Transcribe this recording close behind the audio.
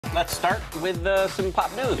let's start with some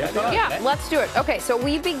pop news. Yeah, let's do it. Okay, so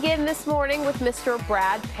we begin this morning with Mr.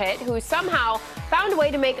 Brad Pitt, who somehow found a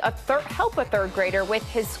way to make help a third grader with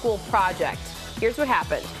his school project. Here's what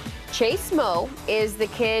happened. Chase Moe is the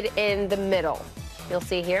kid in the middle. You'll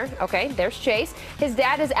see here. Okay, there's Chase. His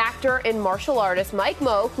dad is actor and martial artist Mike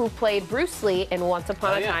Moe, who played Bruce Lee in Once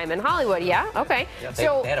Upon a Time in Hollywood. Yeah, okay. Yeah, they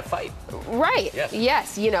had a fight. Right.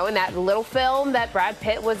 Yes, you know, in that little film that Brad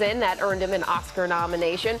Pitt was in that earned him an Oscar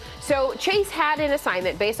nomination. So Chase had an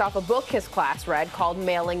assignment based off a book his class read called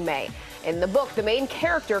Mailing May. In the book, the main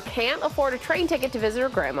character can't afford a train ticket to visit her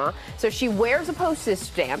grandma, so she wears a postage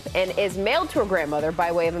stamp and is mailed to her grandmother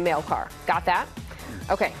by way of a mail car. Got that?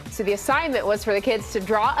 Okay, so the assignment was for the kids to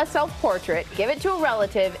draw a self-portrait, give it to a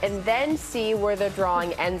relative, and then see where the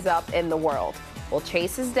drawing ends up in the world. Well,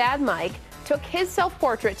 Chase's dad, Mike, took his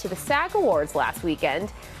self-portrait to the SAG Awards last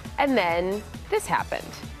weekend, and then this happened.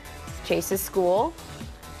 Chase's school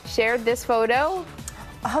shared this photo.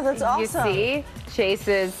 Oh, that's awesome. You see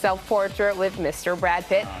Chase's self-portrait with Mr. Brad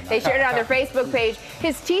Pitt. They shared it on their Facebook page.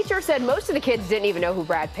 His teacher said most of the kids didn't even know who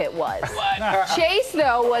Brad Pitt was. Chase,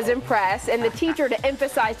 though, was impressed, and the teacher, to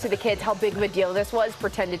emphasize to the kids how big of a deal this was,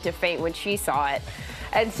 pretended to faint when she saw it.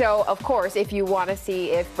 And so, of course, if you want to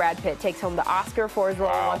see if Brad Pitt takes home the Oscar for his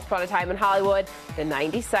role in Once Upon a Time in Hollywood, the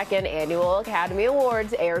 92nd Annual Academy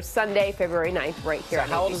Awards airs Sunday, February 9th, right here on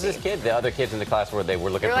how old is this kid? The other kids in the class were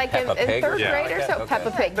looking for like Peppa Pig? in third grade or so? Okay.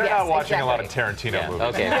 Peppa Pig, They're yes, not watching exactly. a lot of Tarantino movies.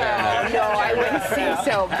 Okay, No, I wouldn't say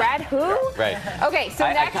so. Brad who? Right. Okay, so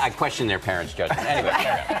next. I question their parents' judgment.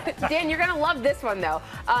 Anyway. Dan, you're going to love this one, though.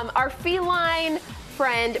 Our feline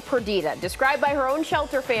friend, Perdita, described by her own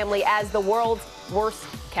shelter family as the world's worst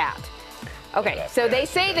cat. Okay, so they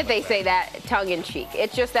say that tongue-in-cheek.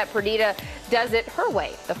 It's just that Perdita does it her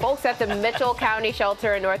way. The folks at the Mitchell County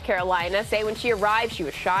Shelter in North Carolina say when she arrived, she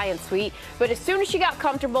was shy and sweet, but as soon as she got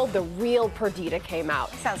comfortable, the real Perdita came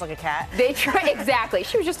out. Sounds like a cat. Exactly.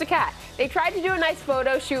 She was just a cat. They tried to do a nice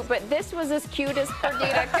photo shoot, but this was as cute as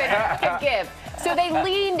Perdita could give. So they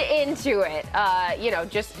leaned into it,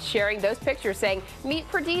 just sharing those pictures, saying, meet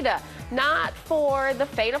Perdita, not for the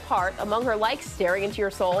faint of heart. Among her likes, staring into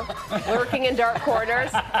your soul, lurking in dark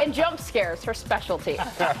corners, and jump scares, her specialty.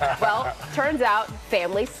 Well, turns out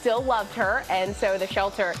families still loved her, and so the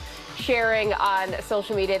shelter sharing on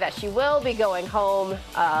social media that she will be going home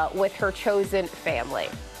with her chosen family.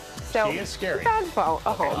 So she is scary. Found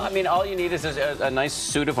a home. I mean, all you need is a nice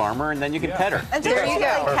suit of armor, and then you can pet her. And there you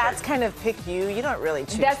go. Cats kind of pick you. You don't really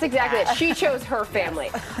choose. That's exactly it. She chose her family.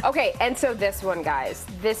 Okay, and so this one, guys,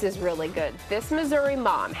 this is really good. This Missouri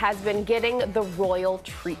mom has been getting the royal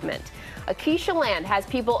treatment. Akeisha Land has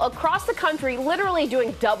people across the country literally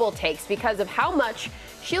doing double takes because of how much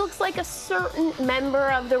she looks like a certain member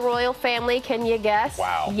of the royal family. Can you guess?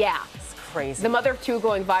 Wow. Yeah. Crazy. The mother of two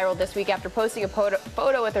going viral this week after posting a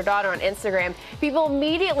photo with her daughter on Instagram. People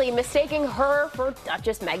immediately mistaking her for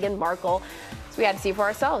Duchess Meghan Markle. So we had to see for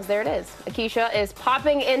ourselves. There it is. Akeisha is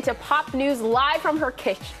popping into Pop News live from her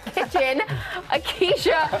kitchen.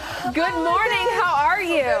 Akeisha, good morning. How are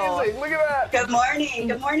you? Amazing. Look at that. Good morning.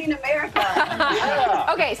 Good morning, America.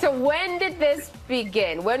 Okay, so when did this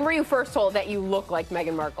begin? When were you first told that you look like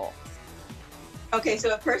Meghan Markle? Okay,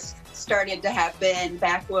 so it first started to happen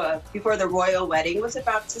back before the royal wedding was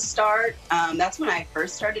about to start. That's when I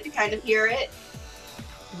first started to kind of hear it.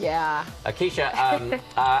 Yeah. Akeisha,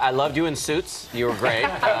 I loved you in Suits. You were great.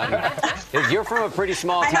 You're from a pretty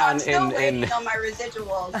small town I'm still waiting on my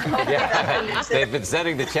residuals. Yeah, they've been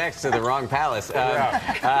sending the checks to the wrong palace.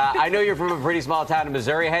 I know you're from a pretty small town in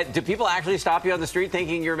Missouri. Do people actually stop you on the street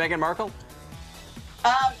thinking you're Meghan Markle?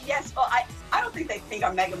 Yes, well, I don't think they think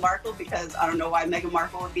I'm Meghan Markle because I don't know why Meghan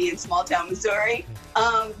Markle would be in small town Missouri.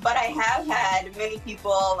 But I have had many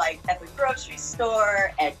people like at the grocery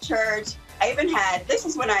store, at church. I even had, this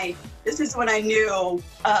is when I knew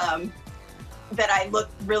that I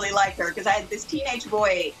looked really like her, because I had this teenage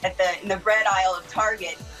boy in the bread aisle of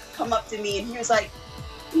Target come up to me and he was like,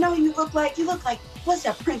 "No, you look like, what's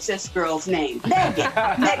that princess girl's name? Megan.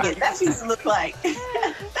 Megan, that's who you look like."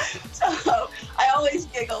 So I always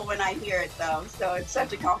giggle when I hear it, though. So it's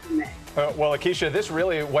such a compliment. Well, Akeisha, this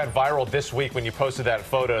really went viral this week when you posted that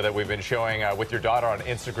photo that we've been showing with your daughter on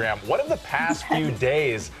Instagram. What have the past few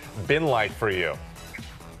days been like for you?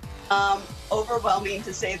 Overwhelming,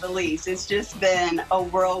 to say the least. It's just been a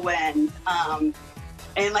whirlwind.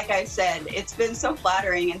 And like I said, it's been so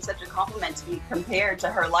flattering and such a compliment to be compared to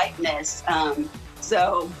her likeness.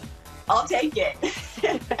 So I'll take it.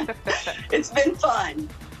 It's been fun.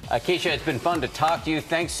 Akeisha, it's been fun to talk to you.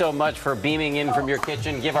 Thanks so much for beaming in from your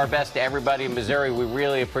kitchen. Give our best to everybody in Missouri. We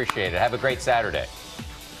really appreciate it. Have a great Saturday.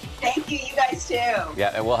 Thank you, you guys too.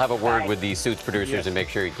 Yeah, and we'll have a word Bye. with the Suits producers and make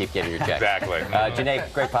sure you keep getting your checks. Exactly.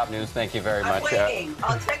 Janai, great pop news. Thank you very I'm much. waiting.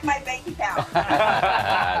 I'll check my bank account.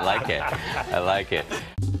 I like it. I like it.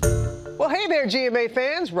 Well, hey there, GMA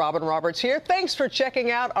fans. Robin Roberts here. Thanks for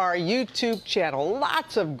checking out our YouTube channel.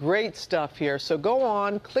 Lots of great stuff here. So go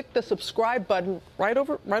on, click the subscribe button right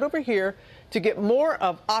over here to get more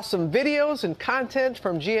of awesome videos and content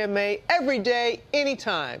from GMA every day,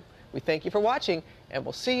 anytime. We thank you for watching, and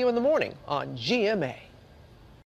we'll see you in the morning on GMA.